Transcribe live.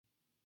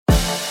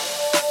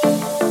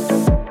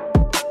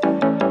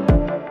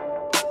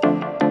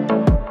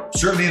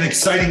Certainly an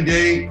exciting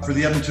day for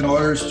the Edmonton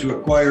Oilers to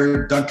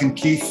acquire Duncan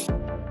Keith.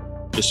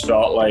 Just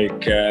felt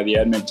like the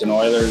Edmonton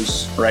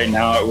Oilers right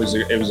now, it was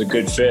a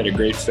good fit, a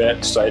great fit.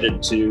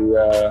 Excited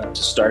to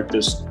start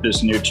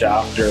this new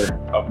chapter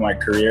of my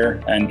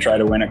career and try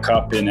to win a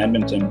cup in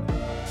Edmonton.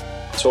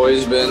 It's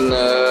always been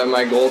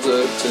my goal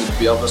to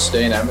be able to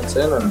stay in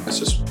Edmonton, and it's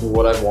just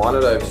what I've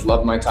wanted. I've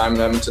loved my time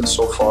in Edmonton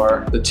so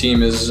far. The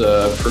team is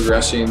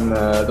progressing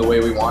the way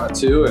we want it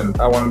to,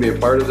 and I want to be a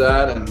part of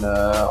that. And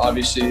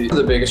obviously,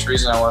 the biggest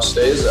reason I want to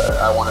stay is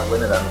I want to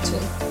win at Edmonton.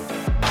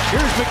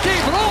 Here's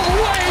McDavid all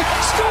the way,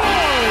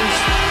 scores!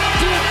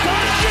 Did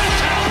that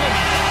just happen?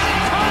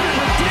 Connor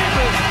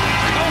McDavid,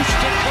 coast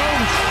to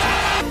coast.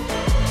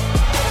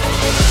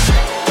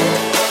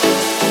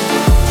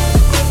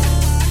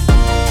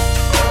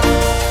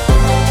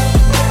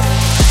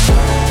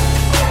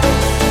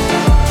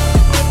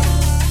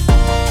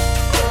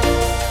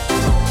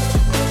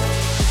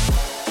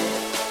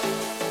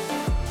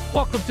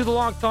 Welcome to the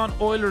Locked On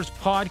Oilers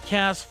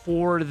podcast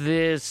for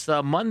this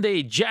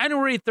Monday,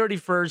 January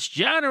 31st.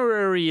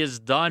 January is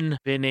done.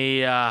 Been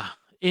a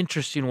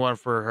interesting one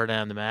for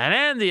Hernan the Man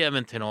and the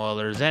Edmonton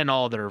Oilers and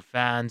all their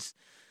fans.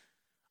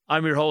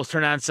 I'm your host,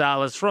 Hernan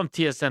Salas from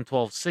TSN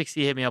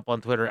 1260. Hit me up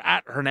on Twitter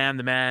at Hernan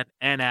the Man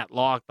and at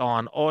Locked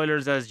On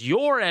Oilers as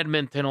your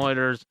Edmonton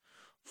Oilers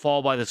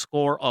fall by the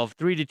score of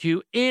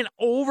 3-2 in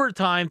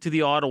overtime to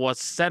the Ottawa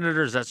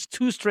Senators. That's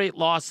 2 straight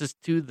losses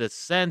to the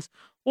Sens.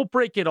 We'll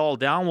break it all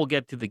down. We'll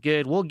get to the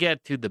good. We'll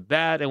get to the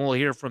bad. And we'll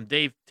hear from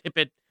Dave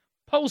Tippett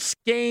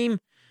post-game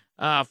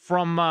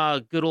from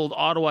good old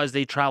Ottawa as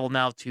they travel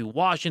now to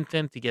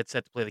Washington to get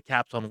set to play the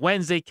Caps on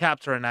Wednesday.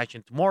 Caps are in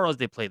action tomorrow as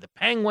they play the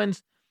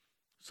Penguins.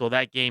 So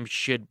that game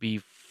should be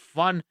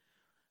fun.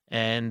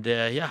 And,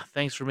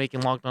 thanks for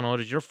making Locked On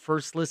Oilers your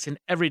first listen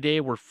every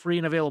day. We're free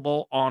and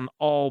available on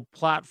all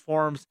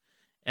platforms.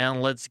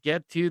 And let's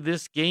get to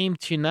this game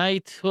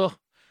tonight.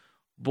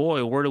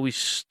 Boy, where do we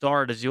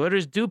start? As the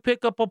Oilers do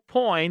pick up a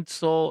point,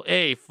 so,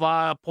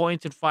 5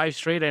 points in 5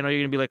 straight. I know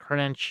you're going to be like,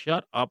 Hernan,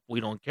 shut up. We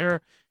don't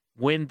care.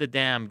 Win the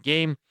damn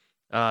game.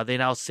 They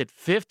now sit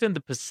 5th in the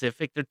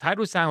Pacific. They're tied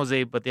with San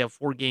Jose, but they have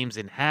 4 games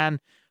in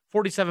hand.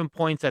 47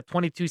 points at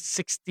 22,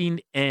 16,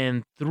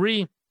 and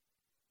 3.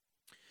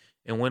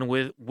 And when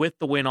with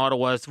the win,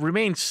 Ottawa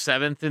remains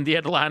 7th in the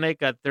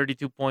Atlantic at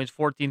 32 points,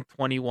 14,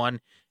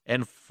 21,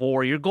 and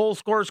 4. Your goal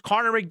scorers,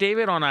 Connor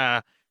McDavid on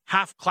a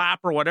half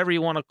clap or whatever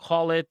you want to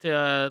call it,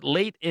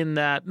 late in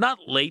that, not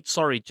late,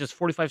 sorry, just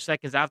 45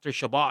 seconds after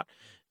Shabbat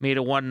made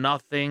a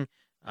 1-0.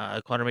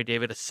 Connor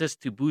McDavid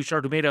assist to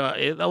Bouchard, who made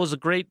that was a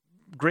great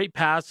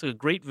pass, a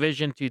great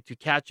vision to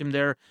catch him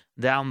there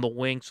down the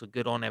wing. So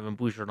good on Evan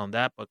Bouchard on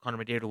that. But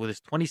Connor McDavid with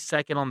his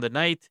 22nd on the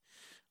night.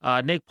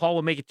 Nick Paul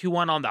will make it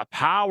 2-1 on the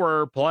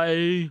power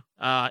play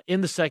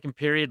in the second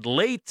period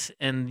late,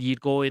 and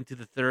you'd go into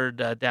the third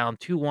down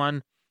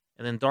 2-1.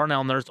 And then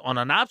Darnell Nurse on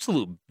an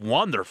absolute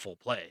wonderful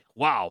play.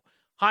 Wow.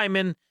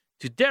 Hyman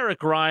to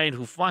Derek Ryan,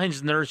 who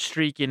finds Nurse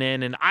streaking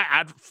in. And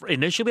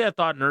initially I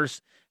thought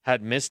Nurse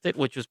had missed it,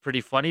 which was pretty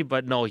funny.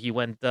 But no, he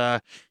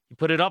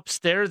put it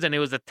upstairs, and it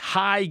was a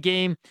tie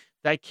game.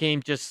 That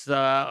came just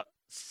 7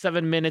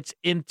 minutes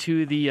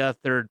into the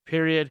third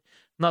period.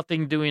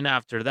 Nothing doing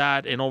after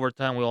that. In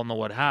overtime, we all know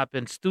what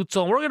happened.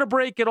 Stützle, we're going to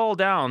break it all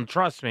down.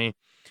 Trust me.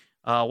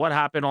 What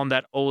happened on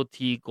that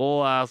OT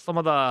goal. Some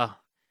of the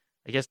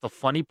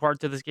funny part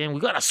to this game,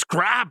 we got a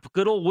scrap.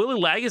 Good old Willie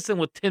Lagesson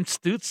with Tim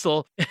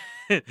Stützle.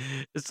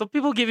 Some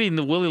people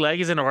giving Willie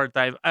Lagesson a hard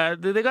time.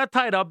 They got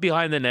tied up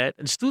behind the net,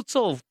 and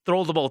Stützle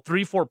throws about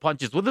 3-4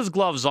 punches with his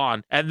gloves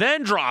on and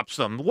then drops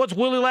them. What's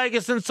Willie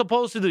Lagesson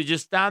supposed to do?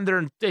 Just stand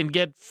there and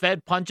get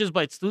fed punches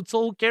by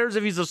Stützle? Who cares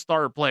if he's a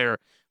star player?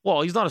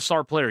 Well, he's not a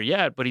star player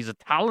yet, but he's a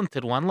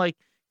talented one.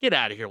 Get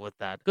out of here with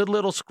that. Good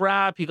little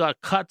scrap. He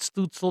got cut,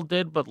 Stützle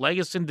did, but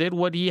Lagesson did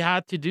what he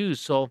had to do.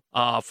 So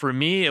for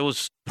me, it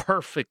was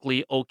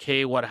perfectly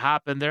okay what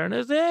happened there. And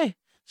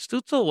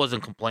Stützle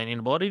wasn't complaining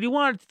about it. He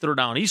wanted to throw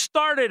down. He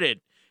started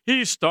it.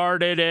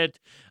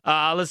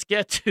 Let's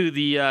get to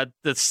the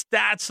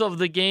stats of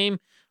the game.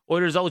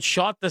 Oilers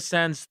outshot the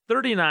Sens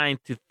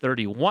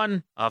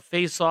 39-31.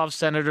 Face-off,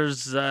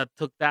 Senators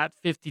took that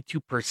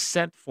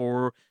 52%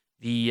 for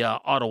the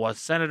Ottawa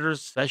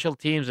Senators. Special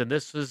teams, and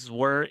this is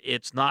where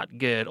it's not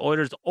good.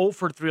 Oilers 0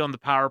 for 3 on the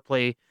power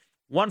play,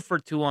 1 for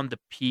 2 on the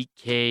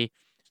PK.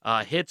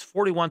 Hits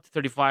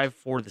 41-35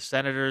 for the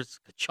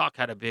Senators. Tkachuk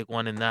had a big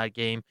one in that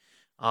game.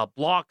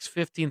 Blocks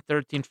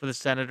 15-13 for the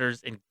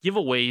Senators, and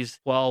giveaways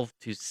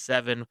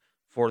 12-7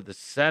 for the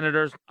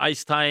Senators.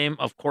 Ice time,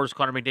 of course,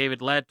 Connor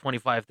McDavid led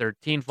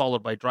 25-13,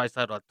 followed by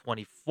Draisaitl at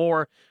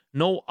 24.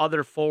 No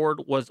other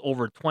forward was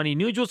over 20.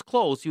 Nuge was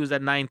close. He was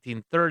at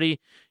 19-30.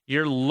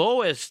 Your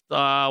lowest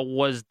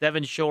was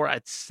Devin Shore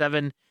at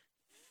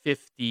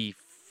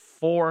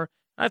 7:54.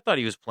 I thought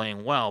he was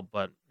playing well,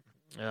 but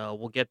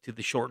we'll get to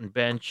the shortened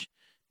bench.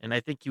 And I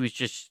think he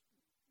just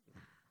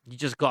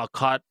got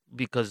caught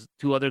because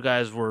 2 other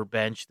guys were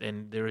benched,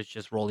 and they was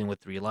just rolling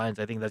with 3 lines.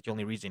 I think that's the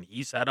only reason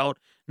he sat out,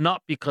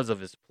 not because of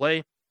his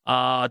play.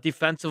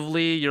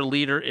 Defensively, your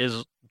leader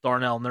is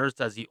Darnell Nurse,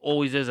 as he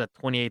always is, at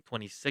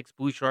 28-26.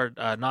 Bouchard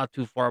not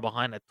too far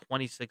behind at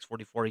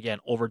 26-44. Again,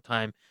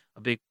 overtime,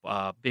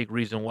 a big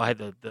reason why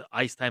the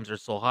ice times are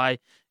so high.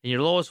 And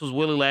your lowest was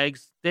Willie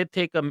Legs. Did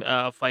take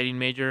a fighting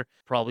major.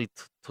 Probably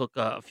took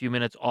a few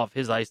minutes off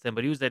his ice time,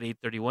 but he was at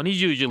 8:31.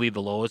 He's usually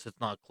the lowest. It's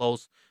not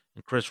close.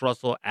 And Chris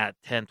Russell at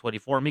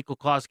 10:24. Mikko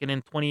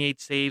Koskinen,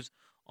 28 saves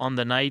on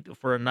the night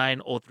for a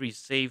 .903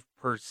 save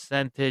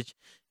percentage.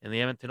 And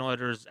the Edmonton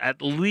Oilers,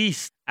 at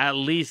least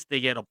they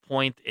get a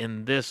point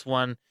in this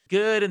one.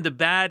 Good and the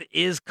bad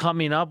is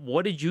coming up.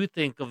 What did you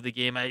think of the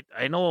game?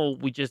 I know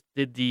we just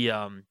did the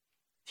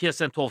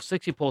TSN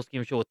 1260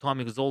 post-game show with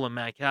Tommy Gazzola and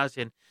Matt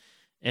Cassian,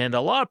 and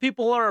a lot of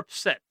people are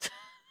upset.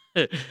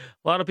 A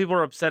lot of people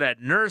are upset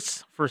at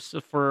Nurse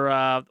for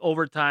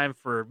overtime,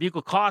 for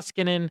Mikko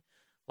Koskinen.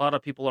 A lot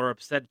of people are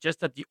upset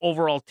just at the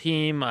overall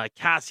team.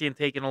 Cassian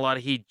taking a lot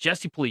of heat.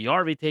 Jesse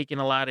Puljujarvi taking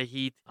a lot of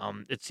heat.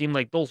 It seemed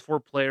like those four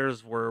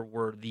players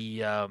were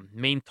the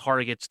main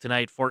targets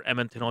tonight for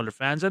Edmonton Oilers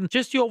fans. And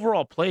just the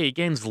overall play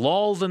against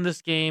lulls in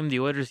this game.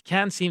 The Oilers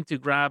can't seem to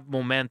grab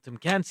momentum,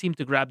 can't seem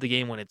to grab the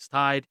game when it's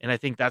tied. And I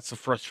think that's the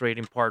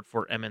frustrating part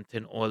for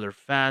Edmonton Oilers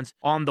fans.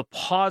 On the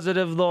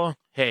positive, though,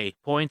 hey,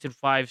 points in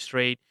 5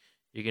 straight.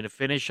 You're going to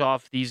finish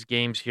off these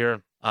games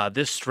here.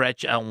 This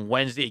stretch on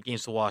Wednesday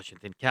against the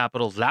Washington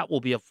Capitals. That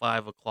will be a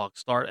 5 o'clock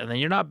start. And then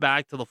you're not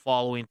back to the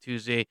following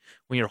Tuesday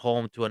when you're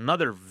home to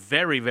another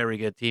very, very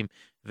good team,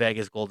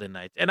 Vegas Golden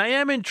Knights. And I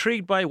am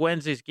intrigued by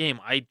Wednesday's game.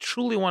 I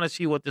truly want to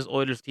see what this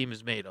Oilers team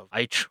is made of.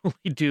 I truly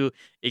do,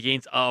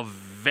 against a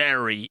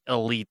very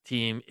elite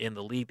team in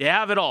the league. They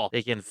have it all.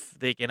 They can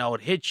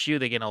out-hit you.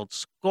 They can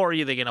outscore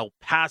you. They can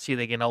out-pass you.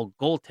 They can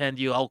out-goaltend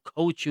you,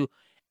 out-coach you.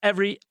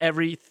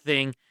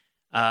 Everything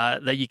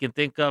that you can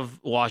think of,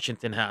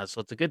 Washington has.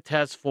 So it's a good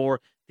test for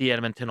the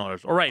Edmonton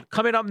Oilers. All right,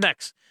 coming up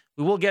next,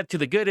 we will get to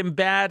the good and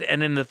bad,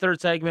 and in the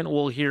third segment,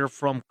 we'll hear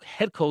from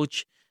head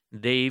coach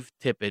Dave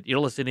Tippett. You're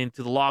listening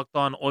to the Locked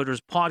On Oilers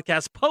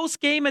podcast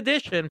post-game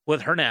edition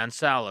with Hernan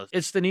Salas.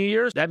 It's the New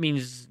Year's. That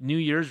means New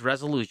Year's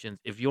resolutions.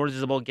 If yours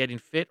is about getting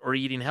fit or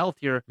eating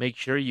healthier, make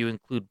sure you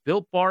include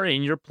Built Bar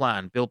in your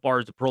plan. Built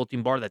Bar is a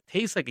protein bar that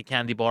tastes like a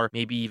candy bar,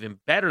 maybe even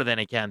better than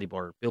a candy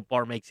bar. Built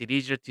Bar makes it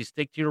easier to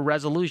stick to your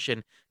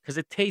resolution because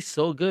it tastes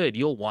so good,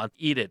 you'll want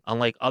to eat it.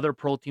 Unlike other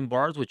protein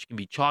bars, which can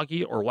be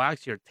chalky or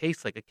waxy or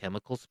taste like a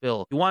chemical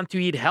spill. You want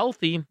to eat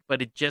healthy,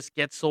 but it just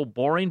gets so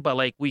boring. By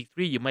like week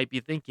 3, you might be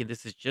thinking,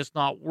 this is just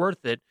not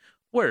worth it.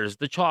 Where's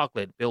the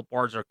chocolate? Built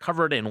Bars are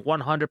covered in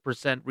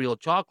 100% real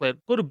chocolate.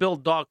 Go to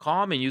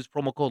Built.com and use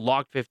promo code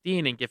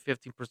LOCKED15 and get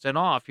 15%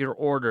 off your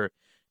order.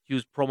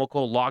 Use promo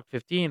code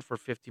LOCKED15 for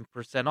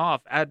 15%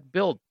 off at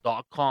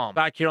Built.com.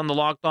 Back here on the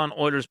Locked On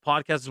Oilers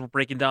podcast, as we're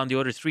breaking down the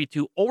Oilers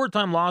 3-2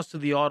 overtime loss to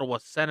the Ottawa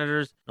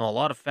Senators. Now, a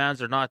lot of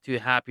fans are not too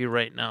happy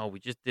right now. We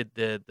just did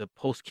the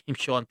post-game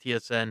show on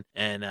TSN,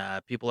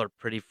 and people are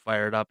pretty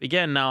fired up.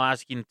 Again, now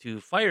asking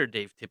to fire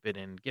Dave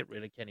Tippett and get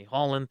rid of Kenny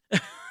Holland.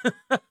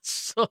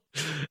 So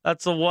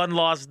that's what one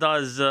loss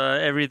does.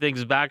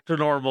 Everything's back to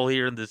normal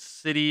here in the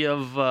city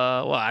of,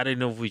 I don't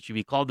know if we should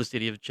be called the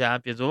city of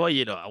champions. Well,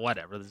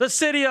 whatever. The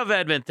city of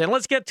Edmonton.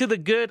 Let's get to the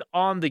good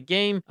on the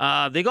game.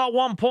 They got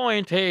 1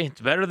 point. Hey,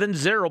 it's better than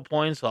 0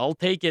 points. So I'll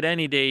take it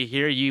any day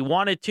here. You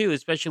want it too,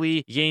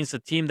 especially against a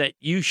team that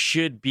you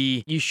should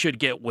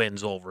get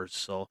wins over.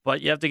 So,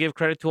 but you have to give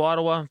credit to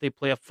Ottawa. They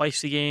play a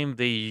feisty game.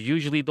 They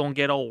usually don't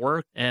get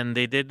outworked, and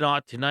they did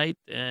not tonight.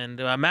 And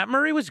Matt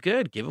Murray was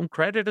good. Give him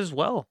credit as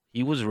well.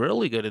 He was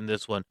really good in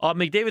this one.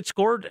 McDavid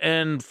scored,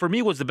 and for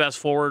me was the best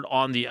forward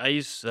on the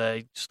ice.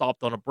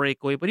 Stopped on a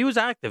breakaway, but he was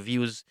active. He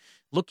was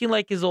looking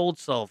like his old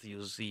self. He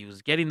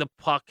was getting the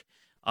puck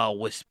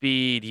with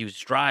speed. He was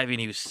driving.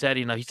 He was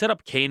setting up. He set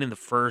up Kane in the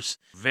first.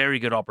 Very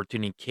good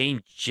opportunity.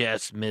 Kane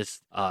just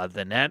missed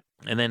the net.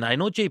 And then I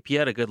know JP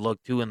had a good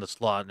look too in the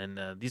slot. And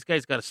these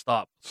guys got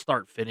to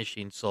start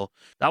finishing. So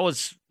that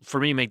was, for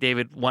me,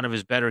 McDavid, one of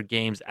his better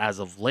games as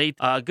of late.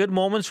 Good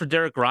moments for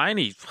Derek Ryan.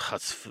 He's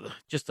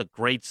just a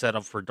great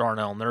setup for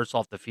Darnell Nurse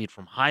off the feed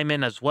from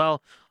Hyman as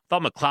well.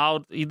 Thought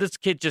McLeod, this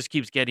kid just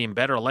keeps getting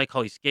better. I like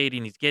how he's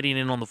skating. He's getting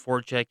in on the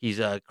forecheck. He's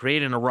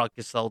creating a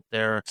ruckus out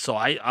there. So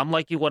I'm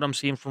liking what I'm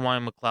seeing from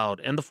Ryan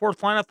McLeod. And the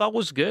fourth line I thought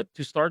was good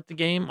to start the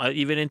game,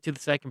 even into the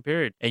second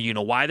period. And you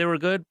know why they were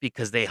good?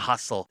 Because they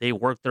hustle. They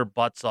work their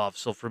butts off.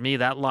 So for me,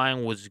 that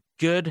line was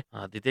good.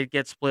 They did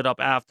get split up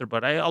after,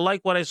 but I like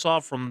what I saw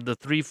from the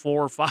 3,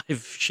 4, 5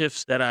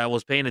 shifts that I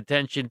was paying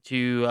attention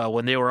to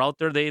when they were out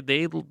there. They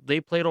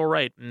played all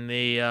right, and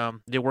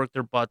they worked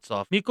their butts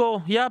off.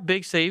 Mikko, yeah,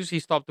 big saves. He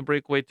stopped the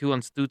breakaway too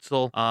on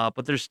Stützle,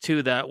 but there's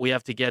 2 that we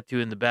have to get to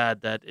in the bad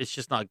that it's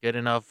just not good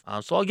enough.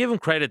 So I'll give him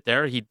credit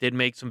there. He did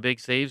make some big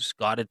saves,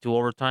 got it to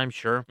overtime,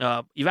 sure.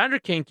 Evander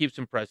Kane keeps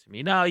impressing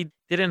me. Now, he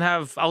didn't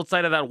have,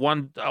 outside of that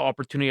one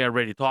opportunity I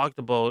already talked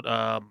about,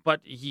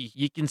 but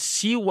you can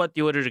see what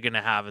the Oilers are going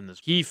to have in this.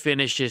 He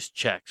finishes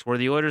checks, where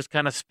the Oilers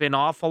kind of spin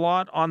off a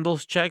lot on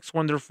those checks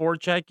when they're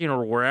forechecking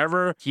or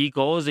wherever. He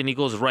goes and he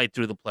goes right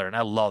through the player, and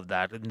I love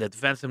that. And the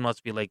defenseman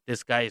must be like,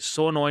 this guy is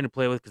so annoying to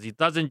play with because he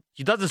doesn't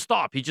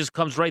stop. He just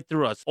comes right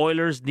through us.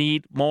 Oilers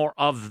need more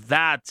of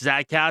that.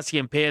 Zack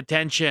Kassian, pay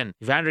attention.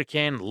 Evander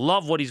Kane,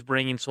 love what he's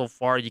bringing so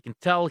far. You can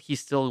tell he's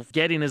still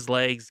getting his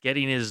legs,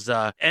 getting his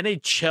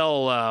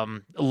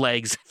NHL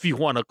legs, if you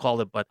want to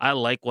call it, but I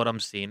like what I'm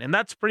seeing. And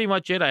that's pretty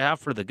much it I have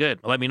for the good.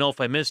 Let me know if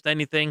I missed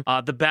anything.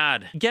 The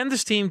bad. Again,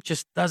 this team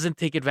just doesn't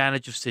take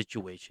advantage of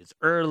situations.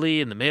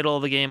 Early, in the middle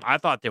of the game, I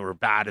thought they were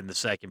bad in the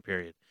second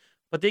period.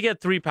 But they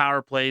get 3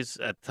 power plays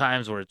at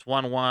times where it's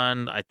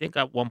 1-1. I think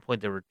at one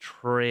point they were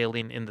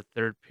trailing in the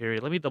third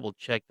period. Let me double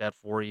check that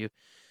for you.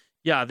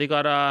 Yeah, they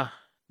got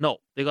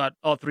they got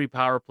all 3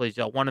 power plays.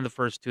 Yeah, 1 in the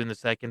first, 2 in the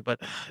second, but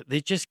they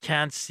just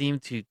can't seem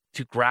to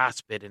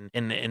grasp it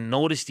and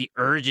notice the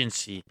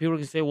urgency. People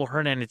can say, well,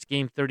 Hernan, it's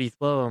game 30,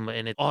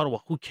 and it's Ottawa.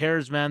 Who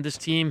cares, man? This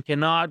team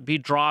cannot be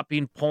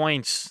dropping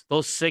points.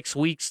 Those 6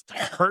 weeks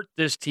hurt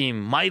this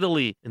team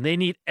mightily, and they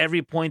need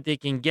every point they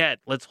can get.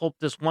 Let's hope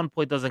this 1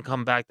 point doesn't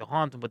come back to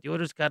haunt them, but the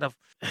Oilers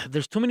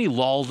there's too many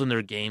lulls in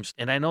their games,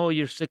 and I know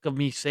you're sick of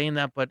me saying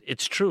that, but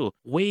it's true.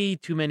 Way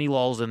too many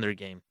lulls in their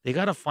game. They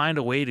got to find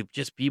a way to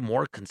just be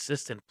more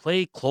consistent.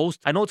 Play close.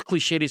 I know it's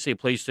cliche to say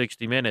play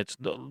 60 minutes.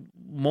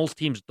 Most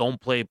teams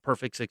don't play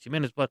perfect 60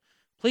 minutes, but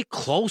play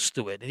close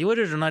to it. And the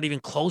Oilers are not even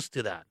close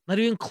to that. Not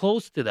even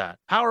close to that.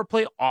 Power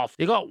play off.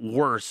 They got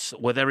worse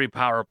with every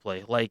power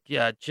play. Like,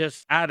 yeah,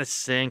 just out of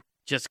sync.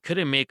 Just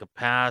couldn't make a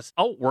pass.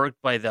 Outworked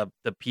by the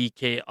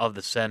PK of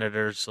the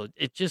Senators. So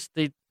it just,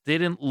 they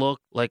didn't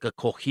look like a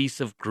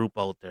cohesive group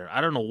out there.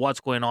 I don't know what's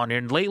going on here.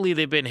 And lately,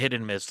 they've been hit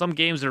and miss. Some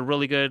games are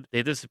really good.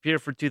 They disappear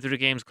for 2-3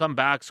 games, come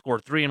back, score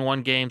 3 in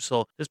one game.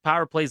 So this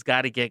power play's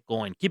got to get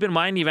going. Keep in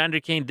mind, Evander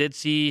Kane did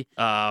see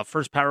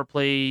first power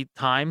play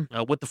time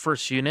with the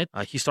first unit.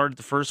 He started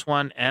the first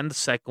one and the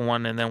second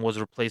one, and then was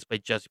replaced by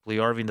Jesse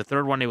Puljujarvi. In the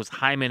third one, it was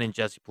Hyman and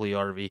Jesse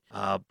Puljujarvi.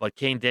 But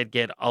Kane did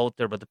get out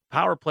there. But the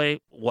power play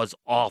was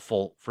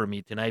awful for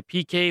me tonight.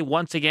 PK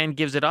once again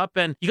gives it up,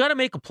 and you got to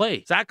make a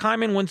play. Zach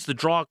Hyman wins the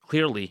draw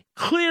clearly.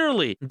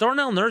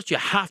 Darnell Nurse, you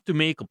have to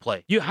make a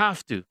play. You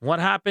have to.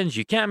 What happens?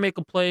 You can't make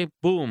a play.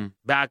 Boom.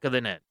 Back of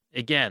the net.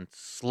 Again,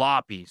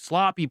 sloppy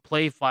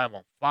play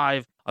 5-on-5.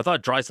 I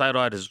thought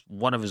Draisaitl had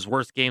one of his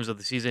worst games of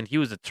the season. He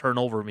was a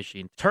turnover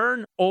machine.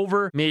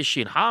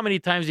 How many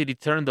times did he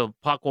turn the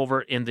puck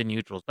over in the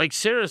neutrals? Like,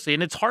 seriously.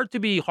 And it's hard to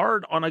be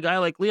hard on a guy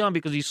like Leon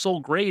because he's so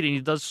great and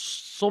he does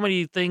so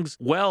many things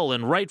well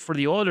and right for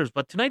the Oilers.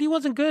 But tonight he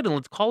wasn't good, and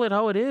let's call it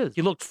how it is.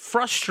 He looked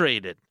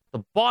frustrated.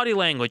 The body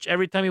language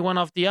every time he went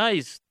off the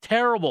ice,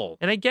 terrible.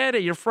 And I get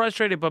it, you're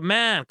frustrated, but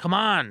man, come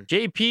on.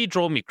 JP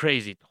drove me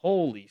crazy.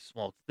 Holy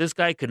smokes. This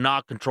guy could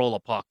not control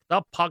a puck.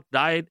 That puck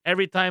died.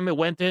 Every time it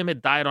went to him,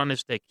 it died on his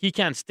stick. He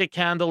can't stick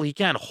handle. He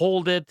can't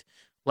hold it.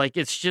 Like,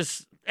 it's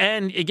just...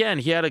 And again,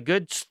 he had a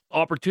good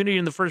opportunity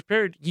in the first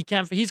period.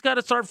 He's got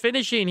to start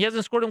finishing. He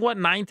hasn't scored in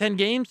 9-10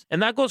 games.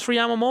 And that goes for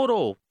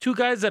Yamamoto. 2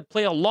 guys that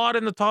play a lot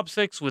in the top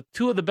 6 with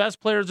 2 of the best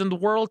players in the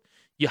world.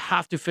 You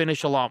have to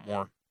finish a lot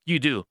more. You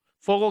do.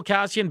 Foegele,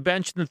 Kassian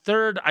benched in the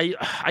third.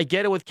 I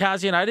get it with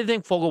Kassian. I didn't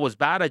think Foegele was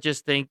bad. I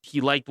just think he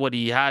liked what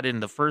he had in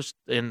the first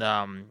in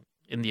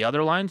the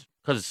other lines,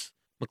 because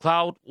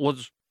McLeod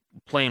was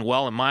playing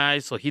well in my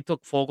eyes, so he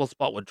took Foegele's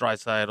spot with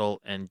Draisaitl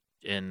and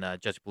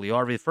Jesse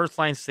Puljujarvi. The first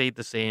line stayed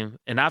the same.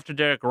 And after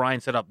Derek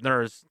Ryan set up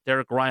Nurse,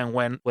 Derek Ryan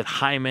went with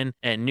Hyman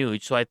and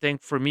Nuge. So I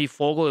think for me,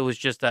 Foegele, it was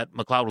just that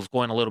McLeod was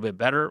going a little bit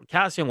better.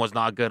 Kassian was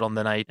not good on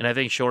the night. And I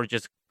think Short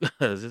just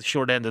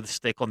short end of the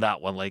stick on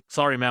that one. Like,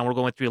 sorry, man, we're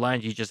going with 3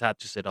 lines. You just had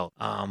to sit out.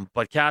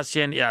 But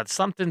Kassian, yeah,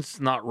 something's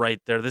not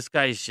right there. This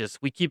guy's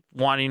just, we keep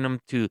wanting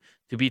him to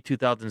be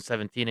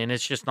 2017, and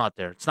it's just not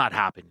there. It's not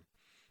happening.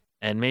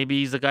 And maybe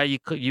he's the guy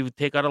you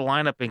take out of the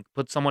lineup and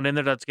put someone in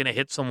there that's going to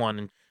hit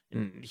someone.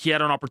 And he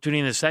had an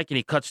opportunity in the second.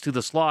 He cuts to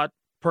the slot,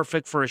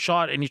 perfect for a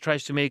shot, and he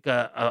tries to make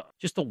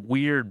just a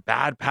weird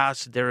bad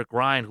pass to Derek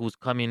Ryan, who's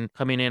coming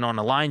in on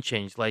a line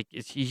change. Like,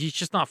 he's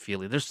just not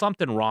feeling. There's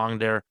something wrong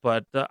there.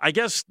 But I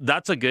guess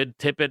that's a good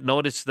tip.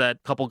 Notice that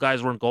a couple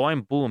guys weren't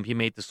going. Boom, he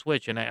made the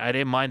switch, and I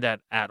didn't mind that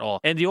at all.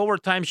 And the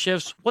overtime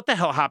shifts, what the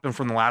hell happened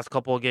from the last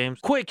couple of games?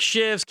 Quick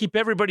shifts, keep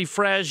everybody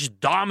fresh,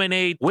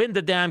 dominate, win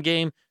the damn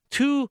game.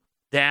 Too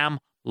damn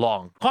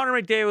long. Connor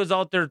McDavid was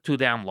out there too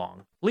damn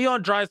long.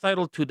 Leon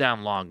Draisaitl too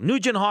damn long.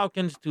 Nugent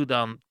Hopkins too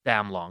damn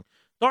long.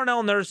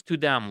 Darnell Nurse too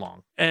damn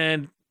long.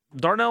 And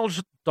Darnell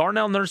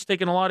Nurse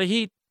taking a lot of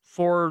heat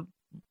for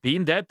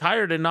being dead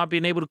tired and not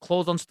being able to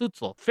close on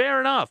Stützle.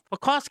 Fair enough. But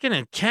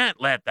Koskinen can't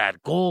let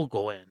that goal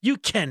go in. You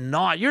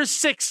cannot. You're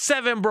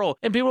 6'7", bro.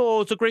 And people,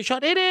 oh, it's a great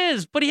shot. It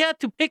is. But he had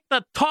to pick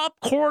the top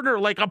corner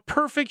like a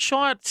perfect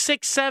shot.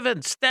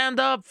 6'7". Stand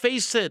up.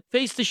 Face it.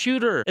 Face the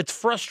shooter. It's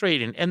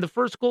frustrating. And the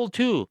first goal,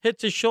 too.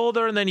 Hits his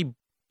shoulder and then he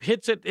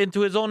hits it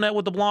into his own net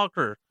with the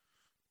blocker.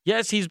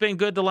 Yes, he's been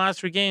good the last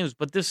 3 games,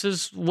 but this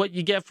is what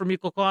you get from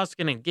Mikko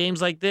Koskinen. Games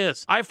like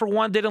this. I, for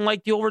one, didn't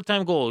like the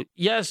overtime goal.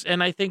 Yes,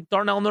 and I think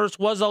Darnell Nurse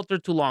was out there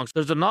too long. So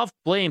there's enough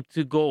blame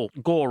to go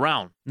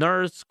around.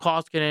 Nurse,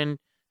 Koskinen,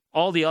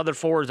 all the other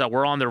forwards that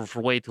were on there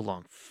for way too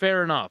long.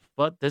 Fair enough.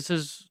 But this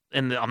is,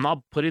 and I'm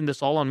not putting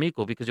this all on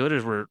Mikko because the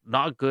others were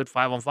not good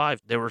 5-on-5.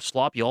 They were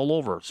sloppy all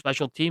over.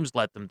 Special teams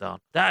let them down.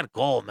 That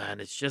goal,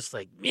 man, it's just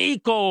like,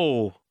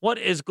 Mikko, what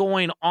is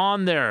going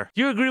on there?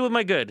 Do you agree with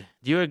my good?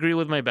 Do you agree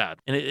with my bad?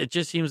 And it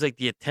just seems like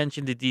the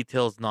attention to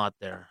detail is not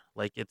there.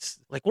 Like, it's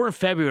like we're in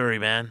February,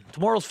 man.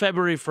 Tomorrow's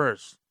February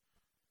 1st.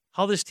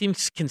 How this team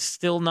can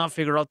still not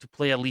figure out to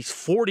play at least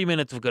 40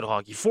 minutes of good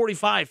hockey.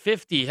 45,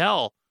 50,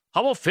 hell. How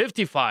about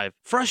 55?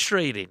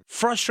 Frustrating.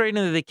 Frustrating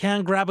that they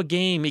can't grab a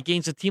game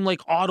against a team like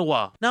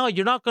Ottawa. No,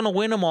 you're not going to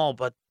win them all,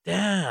 but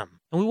damn.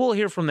 And we will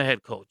hear from the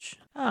head coach.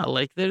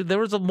 There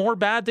was a more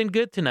bad than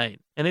good tonight.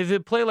 And if they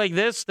play like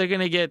this, they're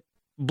going to get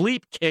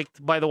bleep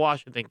kicked by the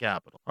Washington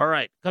Capitol. All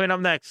right, coming up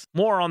next,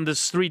 more on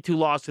this 3-2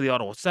 loss to the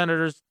Ottawa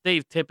Senators.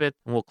 Dave Tippett,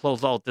 and we'll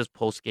close out this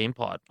post-game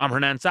pod. I'm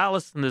Hernan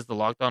Salas, and this is the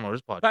Locked On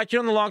Oilers podcast. Back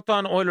here on the Locked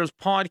On Oilers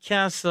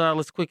podcast,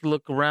 let's quickly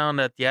look around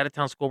at the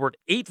out-of-town scoreboard.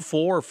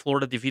 8-4,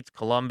 Florida defeats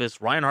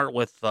Columbus. Reinhart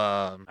with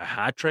a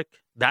hat trick.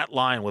 That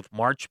line with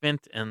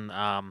Marchment, and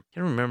I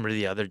can't remember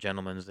the other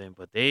gentleman's name,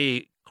 but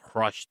they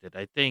crushed it.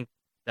 I think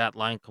that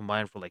line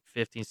combined for like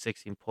 15,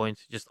 16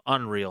 points. Just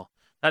unreal.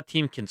 That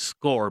team can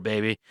score,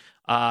 baby.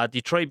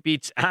 Detroit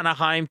beats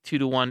Anaheim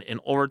 2-1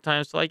 in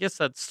overtime. So I guess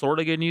that's sort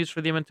of good news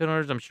for the Edmonton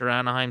Oilers. I'm sure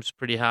Anaheim's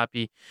pretty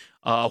happy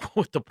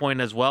with the point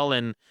as well.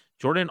 And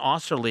Jordan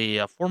Osterley,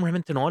 a former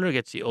Edmonton Oiler,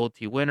 gets the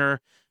OT winner.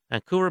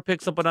 Vancouver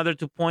picks up another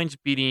 2 points,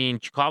 beating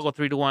Chicago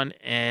 3-1.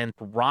 And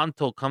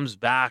Toronto comes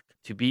back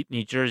to beat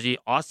New Jersey.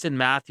 Austin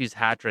Matthews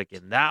hat trick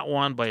in that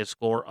one by a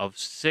score of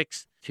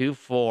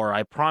 6-4.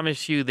 I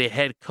promise you the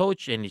head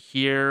coach, and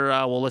here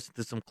we'll listen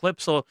to some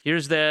clips. So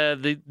here's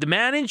the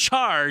man in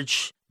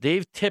charge,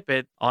 Dave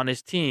Tippett, on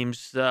his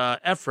team's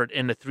effort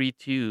in the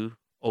 3-2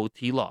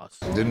 OT loss.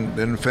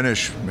 Didn't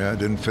finish. Yeah,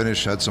 didn't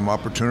finish. Had some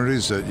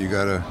opportunities that you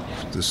gotta.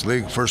 This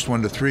league, first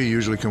 1 to 3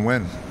 usually can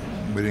win.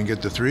 We didn't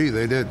get to 3.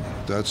 They did.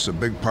 That's a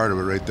big part of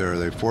it right there.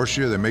 They force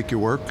you. They make you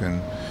work,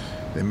 and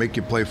they make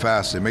you play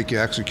fast. They make you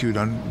execute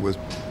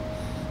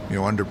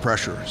under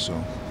pressure.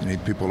 So you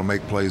need people to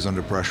make plays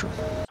under pressure.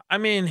 I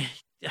mean,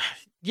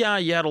 yeah,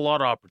 you had a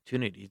lot of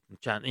opportunities,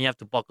 and you have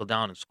to buckle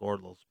down and score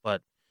those.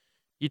 But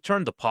you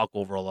turned the puck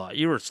over a lot.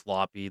 You were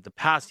sloppy. The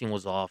passing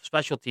was off.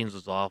 Special teams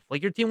was off.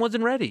 Like, your team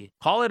wasn't ready.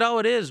 Call it how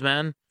it is,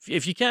 man.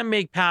 If you can't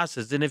make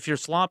passes, and if you're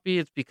sloppy,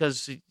 it's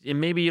because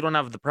maybe you don't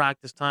have the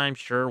practice time.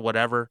 Sure,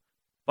 whatever.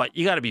 But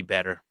you got to be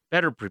better.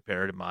 Better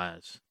prepared in my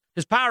eyes.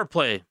 His power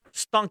play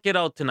stunk it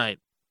out tonight.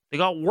 They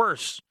got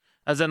worse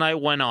as the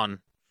night went on.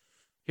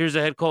 Here's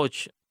the head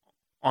coach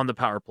on the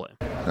power play.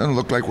 Doesn't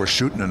look like we're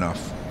shooting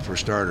enough, for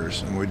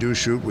starters. And we do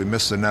shoot, we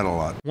miss the net a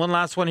lot. One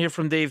last one here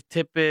from Dave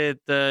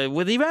Tippett.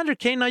 With Evander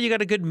Kane, now you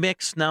got a good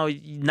mix. Now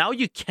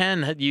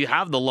you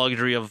have the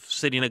luxury of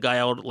sitting a guy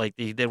out like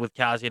they did with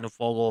Kassian and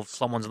Fogle if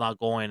someone's not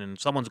going and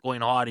someone's going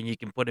hot, and you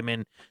can put him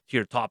in to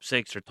your top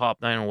 6 or top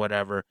 9 or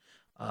whatever.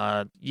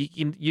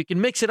 You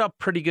can mix it up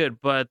pretty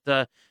good, but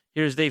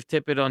here's Dave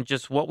Tippett on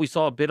just what we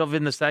saw a bit of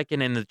in the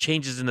second and the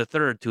changes in the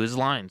third to his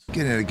lines.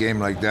 Getting in a game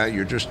like that,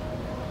 you're just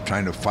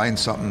trying to find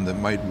something that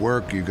might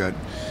work. You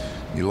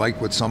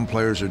like what some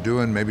players are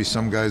doing. Maybe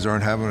some guys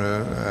aren't having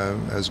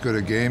as good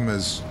a game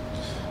as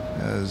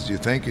you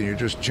think, and you're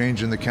just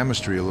changing the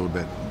chemistry a little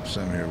bit.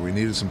 We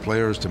needed some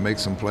players to make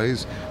some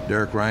plays.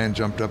 Derek Ryan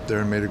jumped up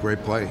there and made a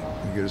great play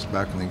to get us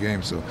back in the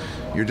game. So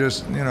you're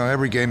just,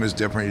 every game is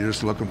different. You're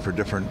just looking for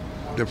different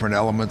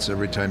elements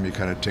every time you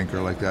kind of tinker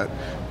like that.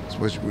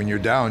 When you're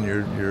down,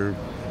 you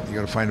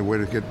got to find a way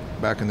to get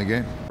back in the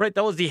game. Right,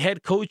 that was the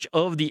head coach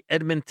of the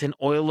Edmonton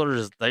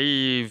Oilers,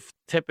 Dave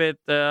Tippett.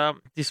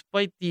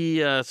 Despite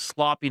the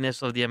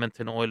sloppiness of the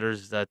Edmonton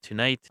Oilers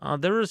tonight,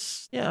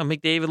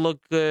 McDavid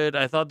looked good.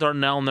 I thought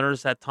Darnell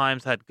Nurse at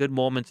times had good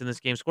moments in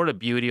this game. Scored a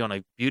beauty on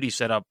a beauty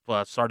setup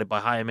started by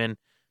Hyman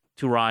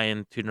to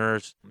Ryan to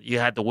Nurse. You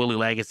had the Willie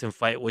Lagesson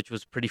fight, which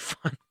was pretty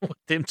fun with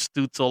Tim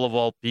Stutzel of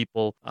all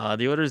people.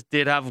 The Oilers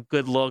did have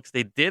good looks.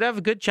 They did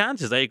have good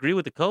chances. I agree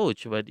with the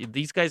coach, but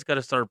these guys got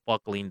to start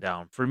buckling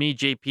down. For me,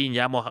 JP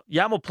and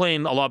Yamo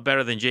playing a lot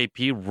better than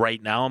JP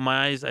right now in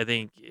my eyes. I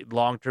think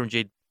long-term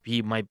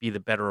JP might be the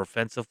better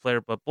offensive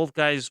player, but both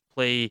guys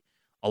play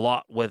a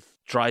lot with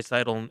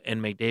Draisaitl and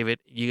McDavid.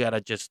 You got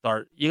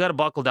to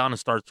buckle down and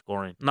start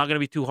scoring. I'm not going to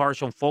be too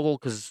harsh on Fogle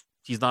because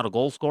he's not a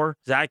goal scorer.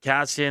 Zach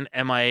Kassian,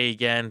 MIA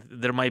again.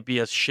 There might be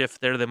a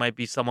shift there. There might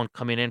be someone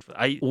coming in.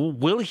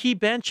 Will he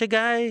bench a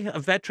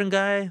veteran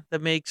guy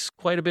that makes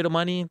quite a bit of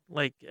money?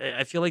 Like,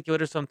 I feel like the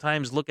Oilers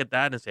sometimes look at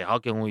that and say, how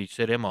can we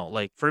sit him out?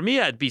 Like, for me,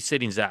 I'd be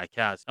sitting Zach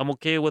Kassian. I'm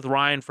okay with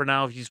Ryan for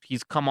now.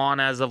 He's come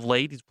on as of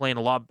late. He's playing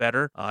a lot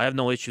better. I have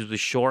no issues with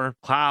Shore.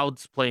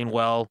 Cloud's playing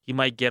well. He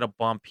might get a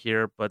bump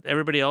here, but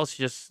everybody else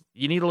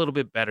you need a little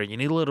bit better. You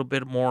need a little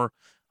bit more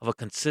of a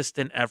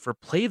consistent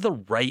effort. Play the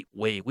right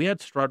way. We had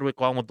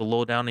Strudwick on with the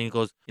lowdown,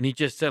 and he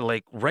just said,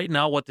 like, right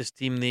now what this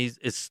team needs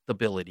is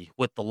stability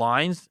with the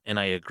lines, and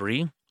I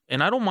agree.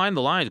 And I don't mind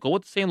the lines. Go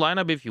with the same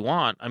lineup if you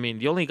want. I mean,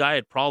 the only guy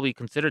I'd probably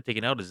consider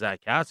taking out is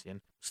Zach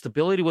Kassian.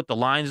 Stability with the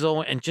lines,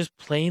 though, and just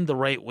playing the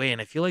right way. And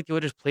I feel like the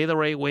Oilers play the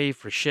right way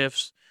for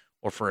shifts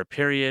or for a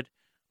period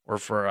or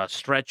for a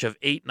stretch of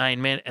 8-9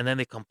 minutes, and then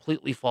they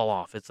completely fall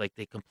off. It's like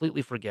they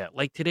completely forget.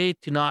 Like today,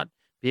 to not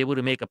be able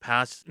to make a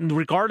pass,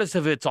 regardless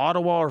if it's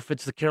Ottawa or if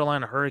it's the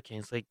Carolina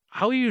Hurricanes. Like,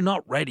 how are you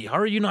not ready? How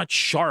are you not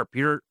sharp?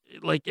 You're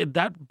like,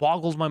 that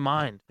boggles my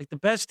mind. Like the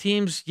best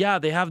teams, yeah,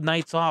 they have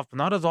nights off,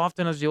 not as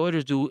often as the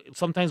Oilers do.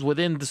 Sometimes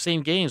within the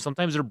same game,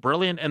 sometimes they're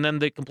brilliant and then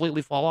they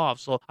completely fall off.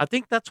 So I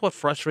think that's what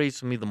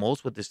frustrates me the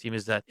most with this team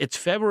is that it's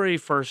February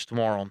 1st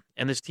tomorrow,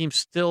 and this team's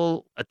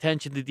still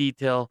attention to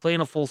detail, playing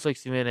a full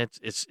 60 minutes.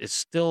 It's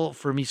still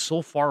for me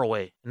so far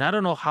away, and I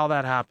don't know how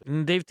that happened.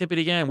 And Dave Tippett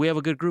again, we have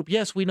a good group.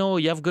 Yes, we know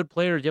you have good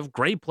players, you have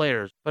great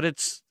players, but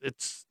it's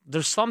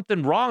there's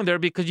something wrong there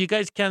because you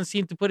guys can't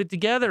seem to put it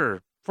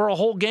together. For a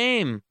whole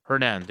game,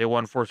 Hernan, they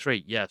won 4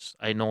 straight. Yes,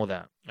 I know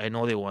that. I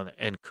know they won it.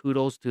 And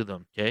kudos to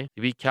them, okay?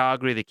 You beat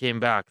Calgary. They came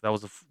back. That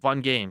was a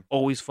fun game.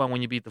 Always fun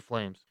when you beat the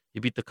Flames.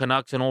 You beat the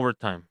Canucks in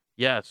overtime.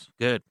 Yes,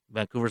 good.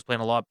 Vancouver's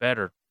playing a lot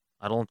better.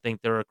 I don't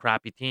think they're a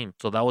crappy team.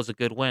 So that was a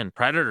good win.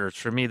 Predators,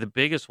 for me, the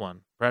biggest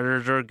one.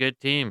 Predators are a good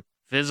team.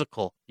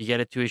 Physical. You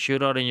get it to a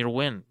shootout and you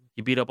win.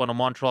 You beat up on a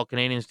Montreal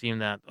Canadiens team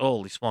that,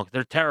 holy smoke,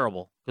 they're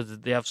terrible because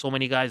they have so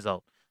many guys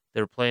out.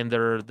 They're playing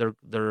their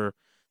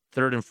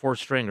third and fourth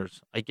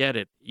stringers. I get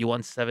it. You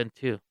won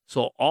 7-2.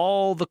 So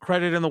all the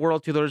credit in the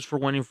world to the Oilers for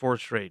winning 4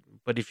 straight.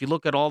 But if you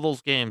look at all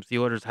those games, the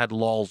Oilers had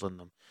lulls in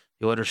them.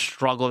 The Oilers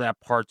struggled at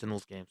parts in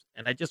those games.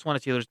 And I just want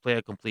to see the Oilers play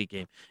a complete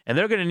game. And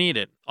they're going to need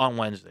it on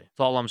Wednesday. That's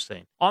all I'm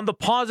saying. On the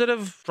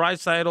positive,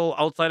 Draisaitl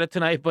outside of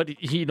tonight,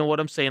 but you know what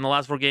I'm saying. The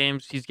last 4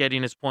 games, he's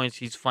getting his points.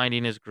 He's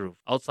finding his groove.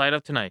 Outside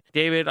of tonight.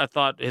 David, I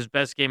thought his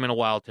best game in a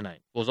while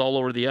tonight. Goes all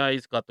over the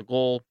ice, got the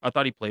goal. I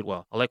thought he played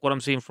well. I like what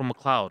I'm seeing from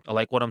McLeod. I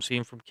like what I'm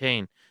seeing from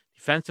Kane.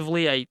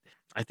 Defensively, I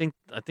think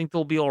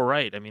they'll be all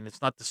right. I mean,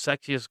 it's not the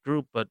sexiest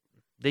group, but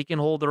they can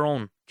hold their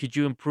own. Could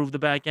you improve the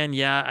back end?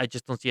 Yeah, I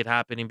just don't see it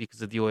happening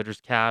because of the Oilers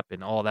cap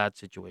and all that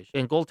situation.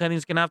 And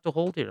goaltending's going to have to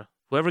hold here.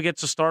 Whoever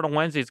gets a start on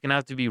Wednesday, it's going to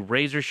have to be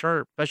razor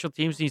sharp. Special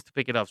teams needs to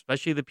pick it up,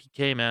 especially the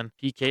PK, man.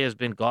 PK has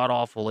been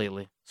god-awful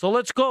lately. So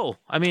let's go.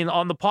 I mean,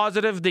 on the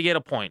positive, they get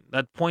a point.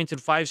 That points in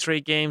 5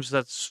 straight games,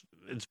 it's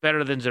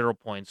better than 0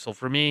 points. So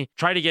for me,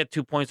 try to get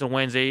 2 points on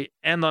Wednesday,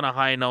 end on a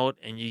high note,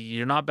 and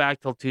you're not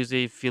back till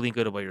Tuesday feeling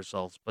good about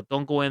yourselves. But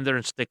don't go in there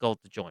and stick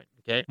out the joint,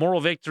 okay?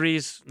 Moral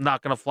victories,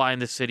 not going to fly in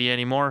this city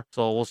anymore.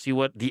 So we'll see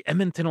what the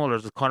Edmonton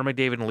Oilers with Connor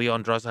McDavid and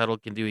Leon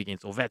Draisaitl can do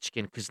against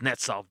Ovechkin,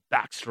 Kuznetsov,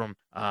 Backstrom.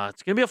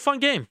 It's going to be a fun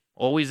game.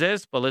 Always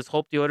is, but let's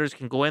hope the Oilers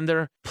can go in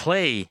there,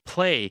 play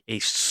a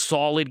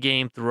solid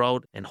game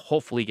throughout, and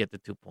hopefully get the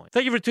 2 points.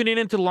 Thank you for tuning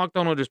in to the Locked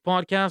On Oilers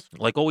podcast.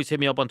 Like always, hit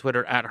me up on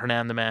Twitter at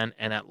Hernan the Man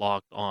and at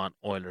Locked On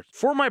Oilers.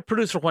 For my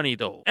producer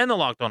Juanito and the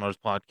Locked On Oilers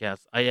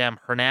podcast, I am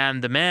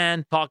Hernan the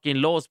Man,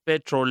 talking Los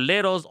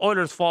Petroleros.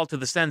 Oilers fall to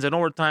the Sens in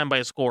overtime by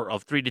a score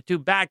of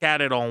 3-2. Back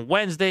at it on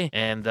Wednesday,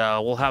 and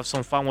we'll have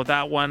some fun with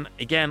that one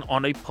again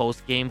on a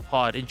post-game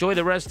pod. Enjoy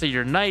the rest of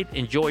your night.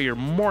 Enjoy your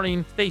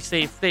morning. Stay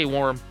safe, stay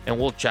warm, and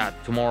we'll chat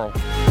tomorrow.